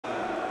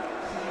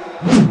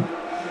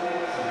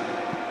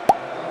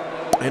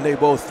And they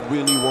both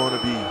really want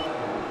to be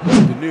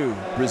the new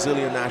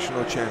Brazilian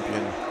national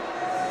champion.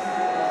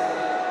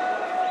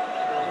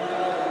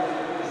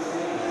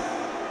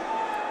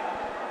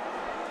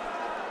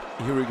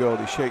 Here we go,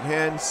 they shake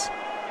hands,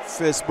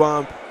 fist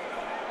bump,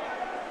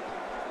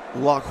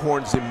 lock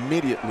horns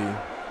immediately.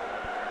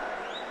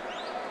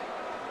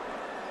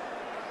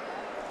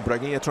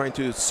 Braguinha trying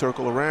to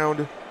circle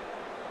around.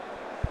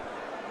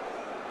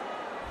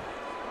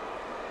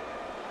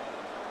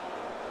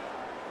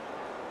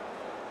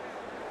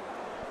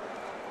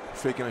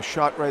 Faking a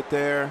shot right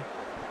there.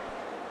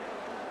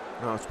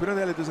 No,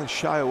 Spirandeli doesn't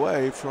shy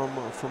away from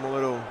a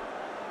little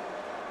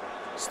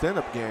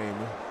stand-up game.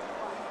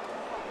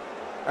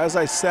 As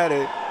I said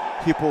it,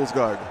 he pulls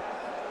guard.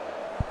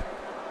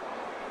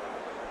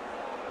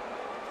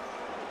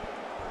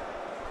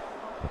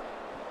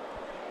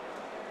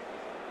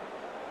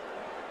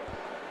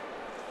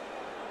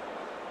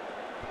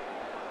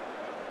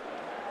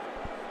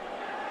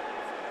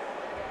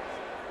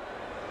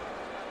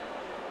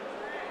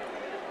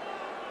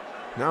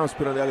 Now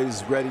Spirandeli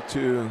is ready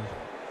to,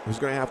 he's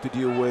going to have to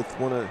deal with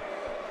one of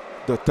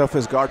the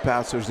toughest guard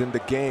passers in the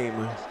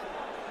game.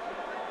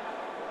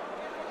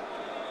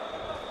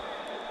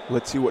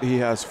 Let's see what he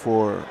has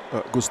for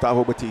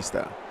Gustavo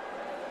Batista.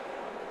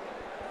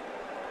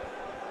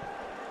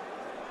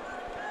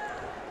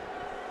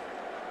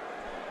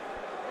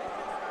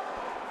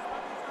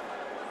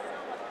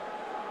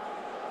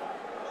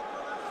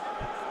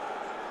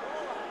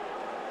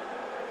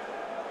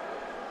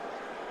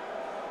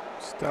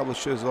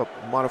 Establishes a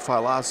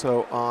modified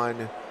lasso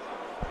on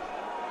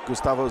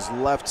Gustavo's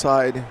left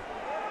side.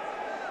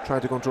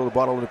 Trying to control the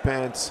bottom of the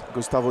pants.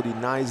 Gustavo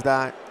denies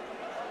that.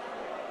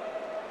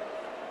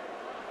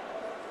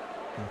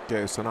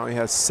 Okay, so now he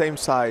has same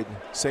side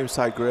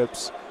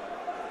grips.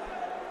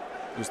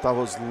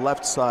 Gustavo's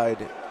left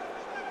side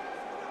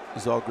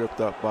is all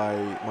gripped up by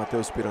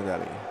Matheus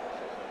Spirandeli.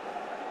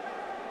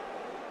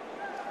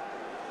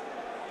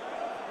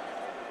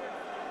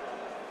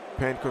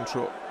 Pant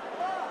control.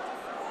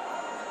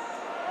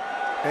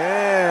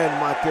 And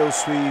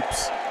Matheus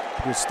sweeps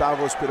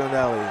Gustavo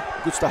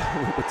Batista.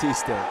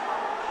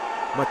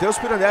 Matheus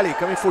Spirandeli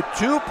coming for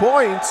 2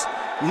 points,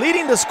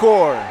 leading the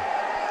score.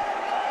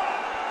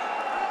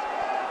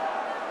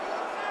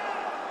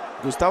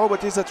 Gustavo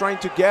Batista trying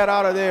to get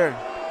out of there.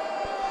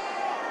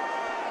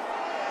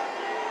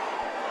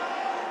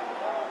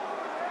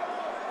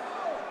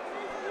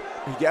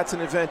 He gets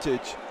an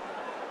advantage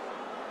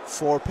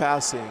for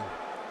passing.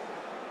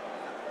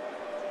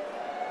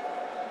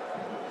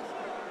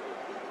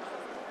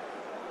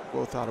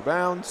 Both out of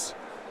bounds.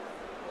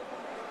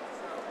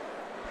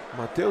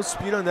 Matheus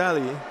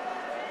Spirandeli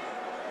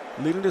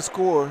leading the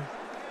score,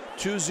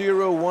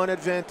 2-0, 1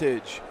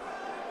 advantage.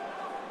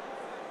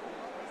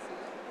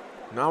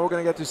 Now we're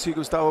going to get to see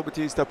Gustavo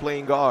Batista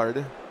playing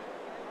guard.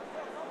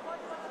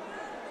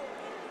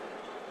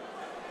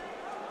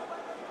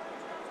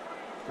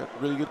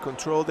 Got really good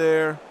control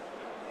there.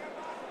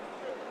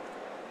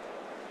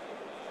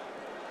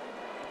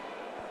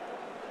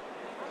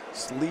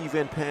 Sleeve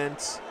and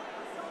pants.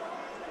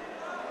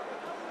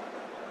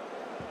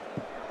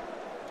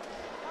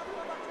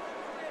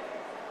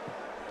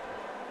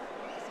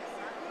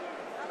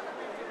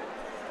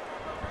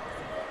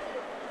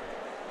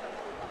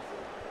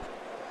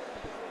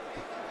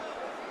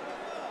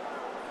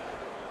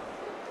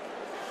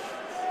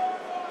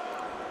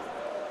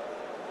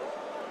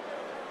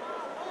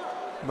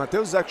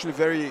 Matheus is actually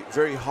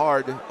very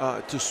hard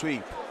to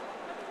sweep.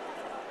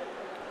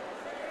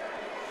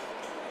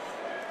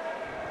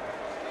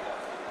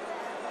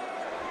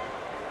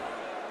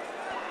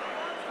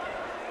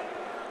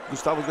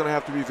 Gustavo's going to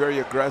have to be very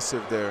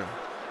aggressive there.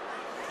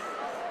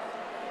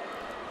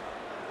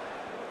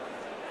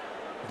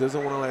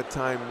 Doesn't want to let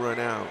time run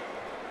out.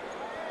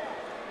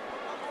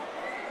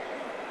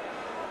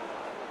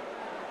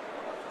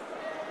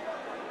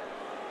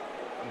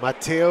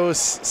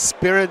 Matheus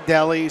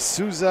Spirandeli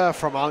Souza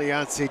from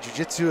Aliança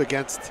Jiu-Jitsu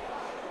against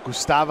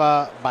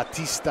Gustavo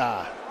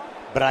Batista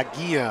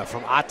Braguinha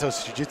from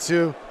Atos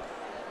Jiu-Jitsu.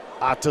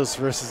 Atos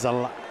versus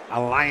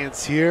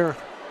Alliance here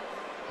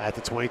at the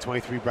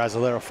 2023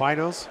 Brasileiro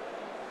finals.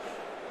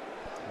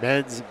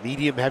 Men's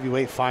medium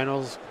heavyweight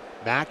finals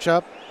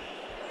matchup.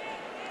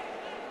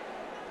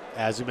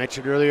 As we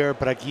mentioned earlier,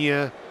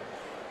 Braguinha,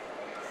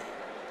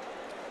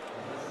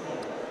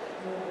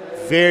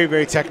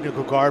 very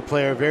technical guard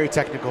player, very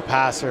technical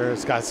passer.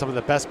 Has got some of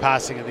the best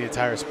passing in the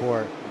entire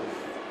sport.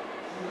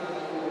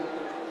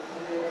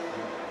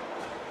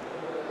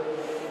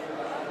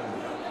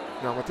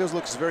 Now Matheus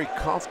looks very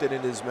confident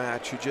in his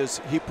match.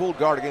 He pulled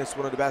guard against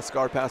one of the best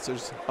guard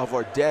passers of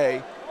our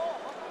day,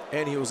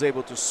 and he was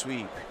able to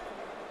sweep.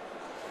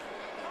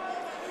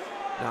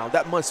 Now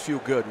that must feel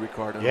good,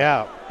 Ricardo.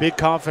 Yeah, big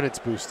confidence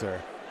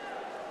booster.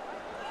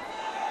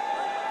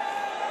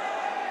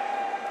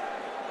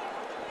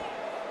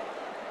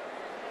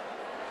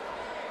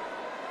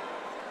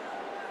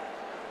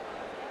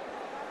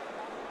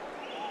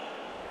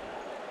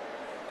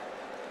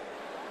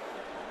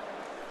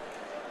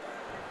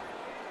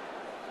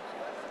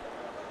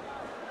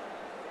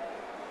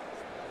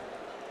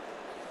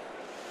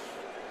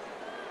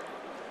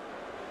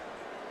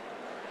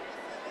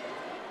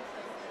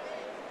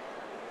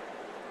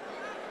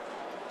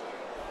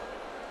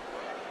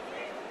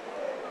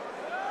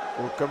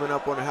 We're coming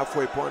up on the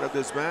halfway point of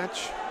this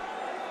match.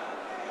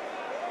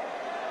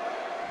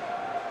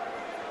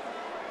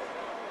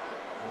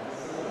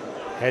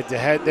 Head to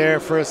head there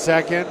for a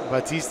second.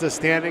 Batista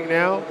standing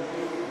now.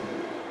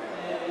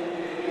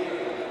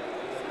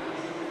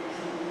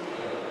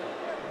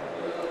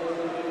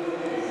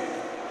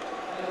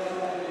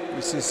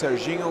 We see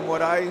Serginho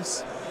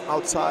Moraes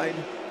outside,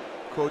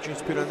 coaching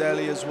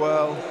Spirandeli as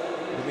well.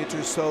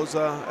 Dimitri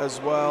Souza as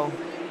well.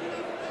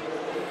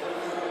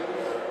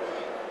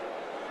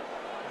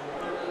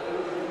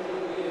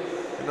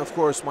 And of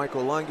course,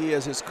 Michael Lungi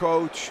as his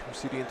coach. We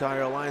see the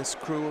entire Alliance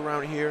crew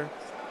around here.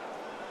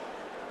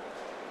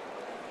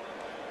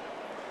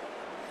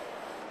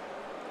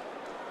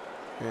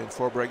 And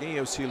for Braguinha,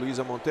 you see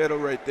Luisa Monteiro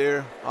right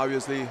there.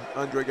 Obviously,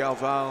 Andre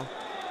Galval.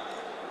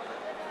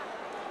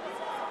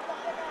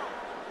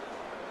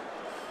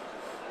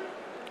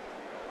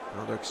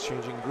 Now they're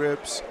exchanging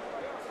grips.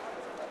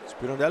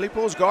 Spirandeli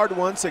pulls guard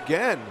once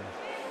again.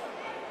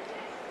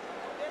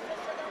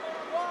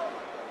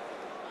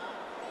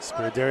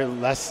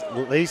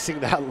 Spirandeli lacing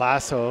that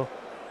lasso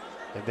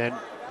and then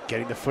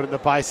getting the foot in the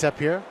bicep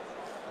here.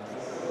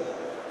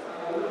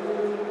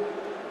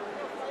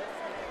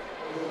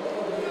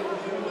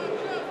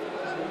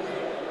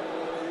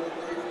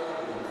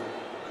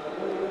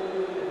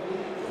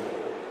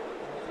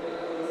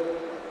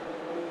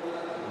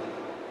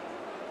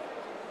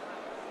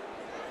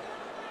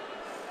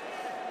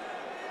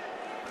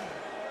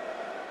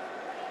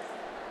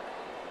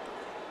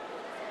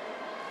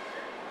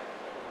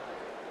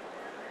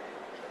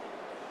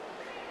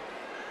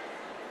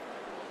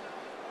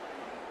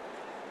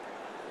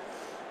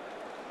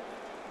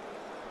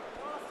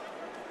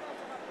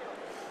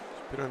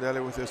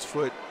 Spirandeli with his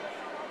foot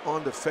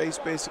on the face,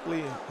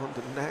 basically, on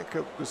the neck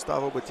of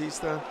Gustavo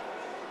Batista.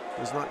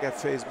 Does not get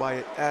phased by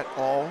it at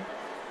all.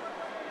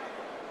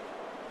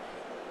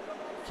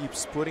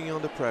 Keeps putting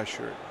on the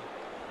pressure.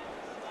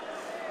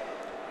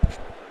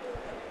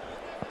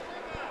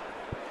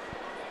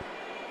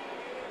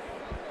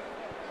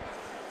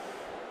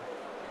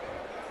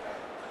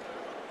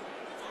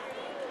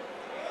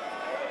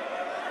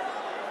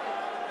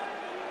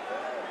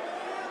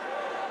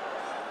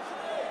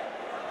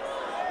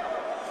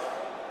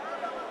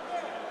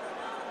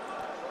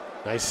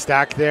 Nice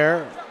stack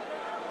there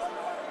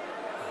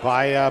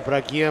by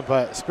Braguinha,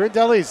 but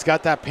Spirandeli's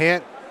got that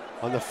pant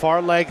on the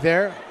far leg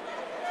there,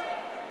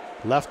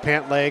 left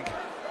pant leg,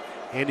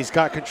 and he's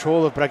got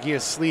control of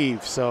Braguinha's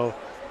sleeve. So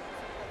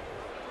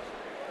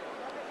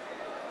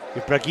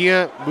if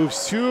Braguinha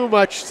moves too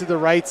much to the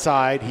right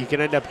side, he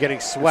can end up getting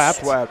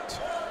swept. So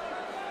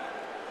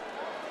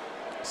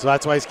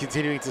that's why he's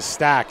continuing to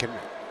stack and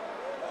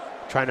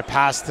trying to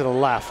pass to the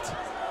left.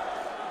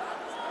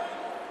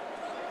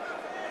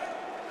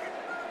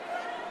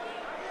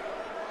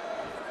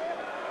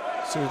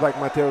 Seems like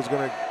Matheus is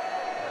going to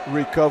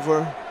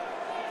recover.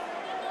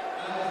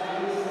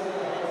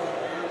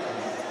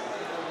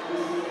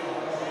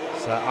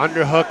 So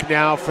underhook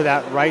now for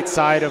that right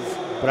side of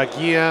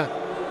Braguinha.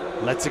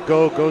 Lets it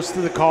go, goes to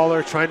the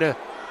collar, trying to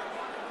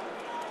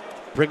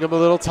bring him a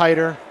little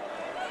tighter.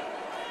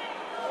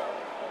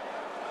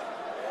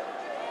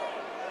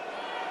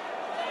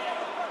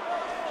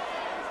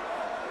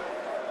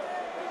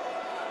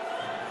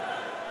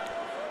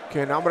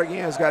 Okay, now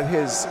Braguinha has got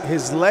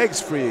his legs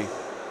free.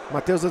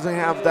 Matheus doesn't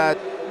have that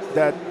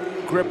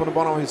grip on the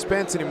bottom of his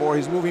pants anymore.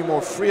 He's moving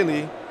more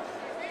freely.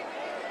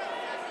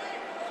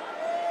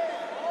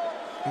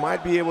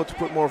 Might be able to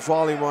put more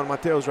volume on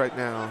Matheus right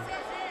now.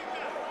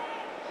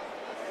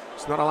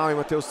 It's not allowing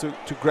Matheus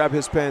to grab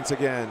his pants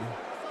again.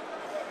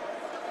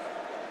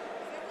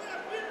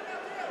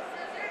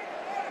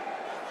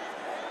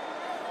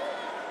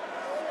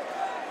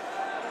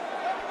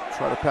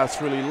 Try to pass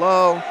really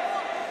low.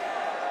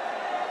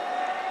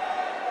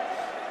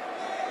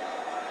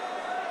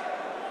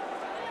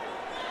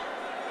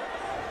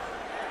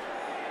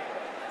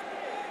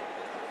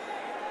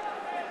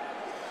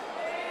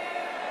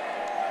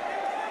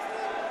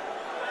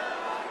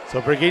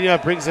 So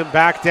Braguinha brings him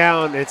back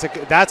down.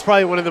 That's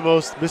probably one of the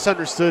most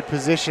misunderstood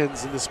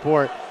positions in the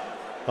sport.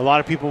 A lot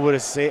of people would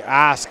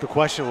ask a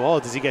question, well,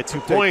 does he get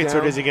 2 points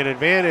or does he get an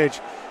advantage?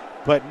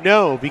 But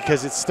no,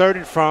 because it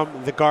started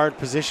from the guard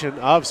position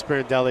of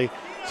Spirandeli.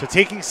 So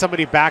taking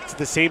somebody back to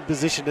the same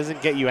position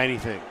doesn't get you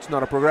anything. It's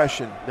not a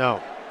progression.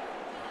 No.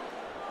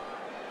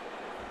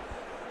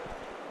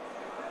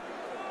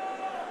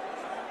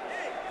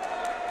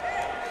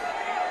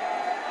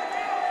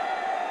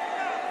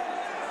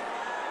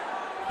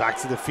 Back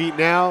to the feet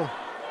now.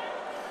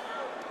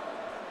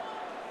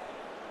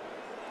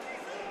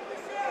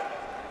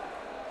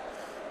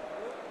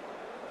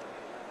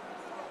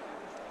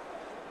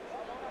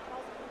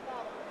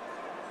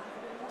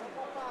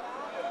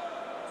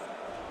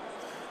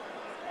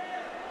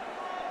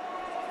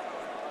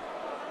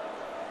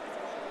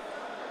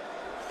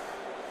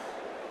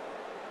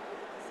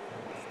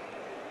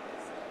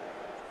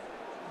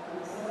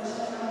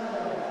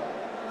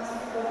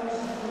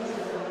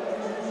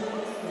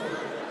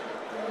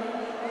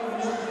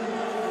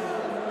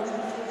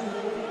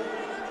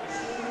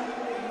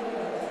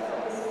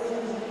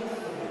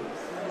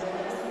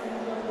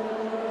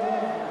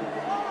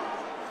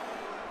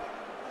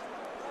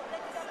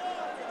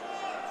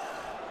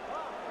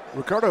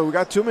 Ricardo, we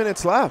got 2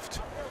 minutes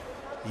left.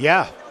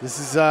 Yeah, this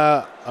is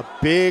a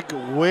big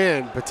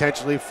win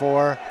potentially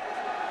for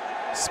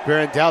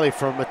Spirandeli,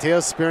 from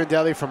Matheus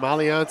Spirandeli from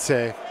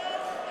Aliança.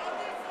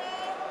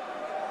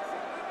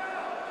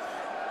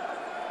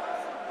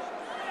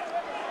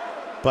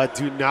 But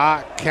do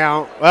not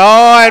count.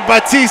 Oh, and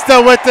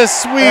Batista with the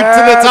sweep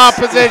to the top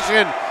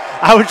position.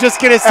 I was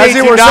just going to say,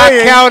 do not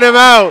count him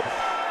out.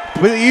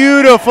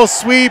 Beautiful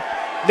sweep.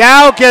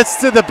 Now gets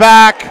to the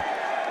back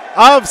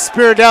of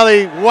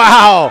Spirandeli.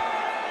 Wow.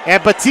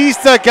 And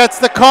Batista gets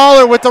the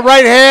collar with the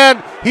right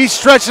hand. He's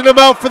stretching him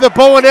out for the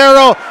bow and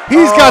arrow.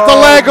 He's got the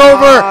leg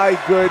over. My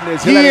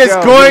goodness. He is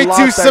going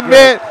to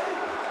submit.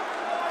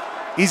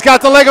 He's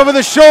got the leg over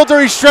the shoulder.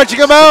 He's stretching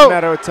him out. It's a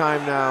matter of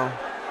time now.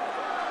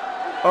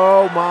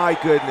 Oh, my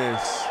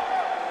goodness.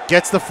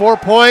 Gets the 4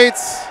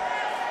 points.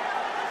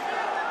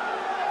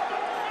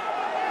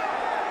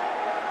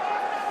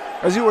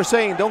 As you were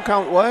saying, don't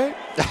count what?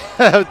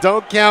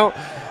 Don't count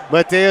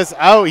Matheus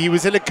out. He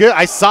was in a good.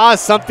 I saw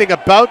something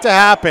about to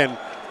happen.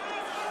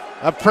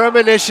 A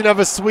premonition of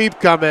a sweep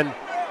coming.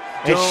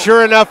 And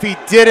sure enough, he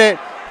did it.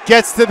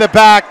 Gets to the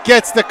back,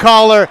 gets the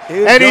collar,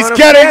 and he's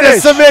getting the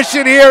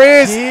submission.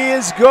 Here he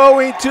is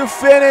going to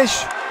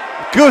finish.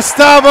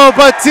 Gustavo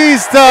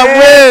Batista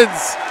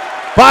wins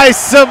by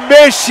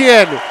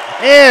submission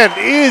and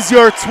is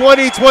your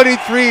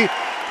 2023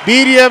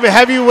 medium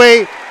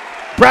heavyweight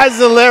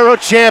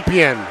Brasileiro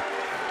champion.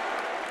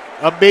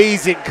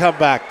 Amazing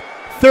comeback.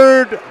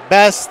 Third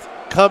best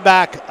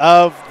comeback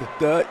of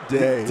the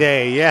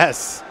day.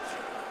 Yes.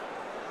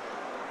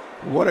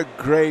 What a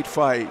great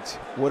fight.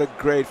 What a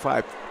great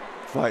fight.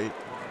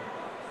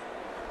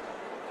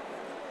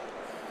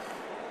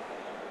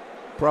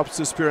 Props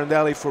to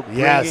Spirandeli for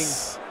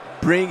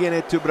bringing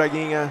it to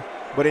Braguinha.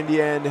 But in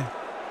the end,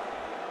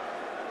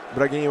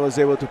 Braguinha was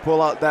able to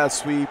pull out that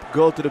sweep,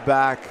 go to the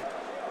back,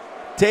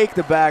 take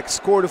the back,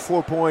 score the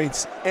 4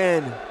 points,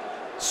 and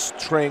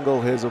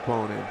strangle his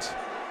opponent.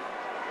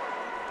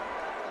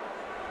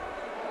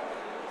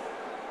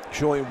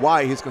 Showing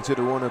why he's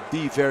considered one of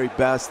the very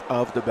best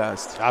of the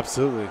best.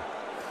 Absolutely.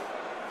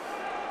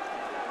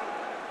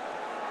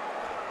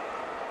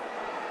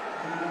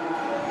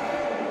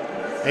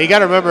 And you got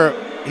to remember,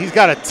 he's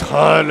got a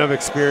ton of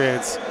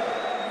experience.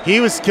 He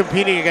was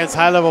competing against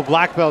high-level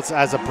black belts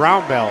as a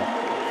brown belt.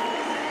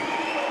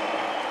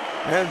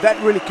 And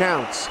that really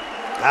counts.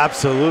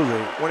 Absolutely.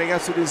 When it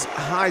gets to these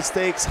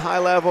high-stakes,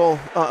 high-level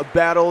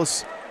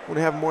battles, when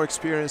you have more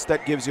experience,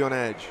 that gives you an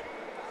edge.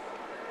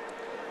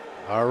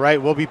 All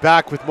right, we'll be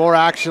back with more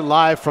action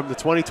live from the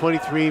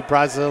 2023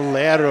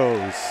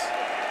 Brasileiros.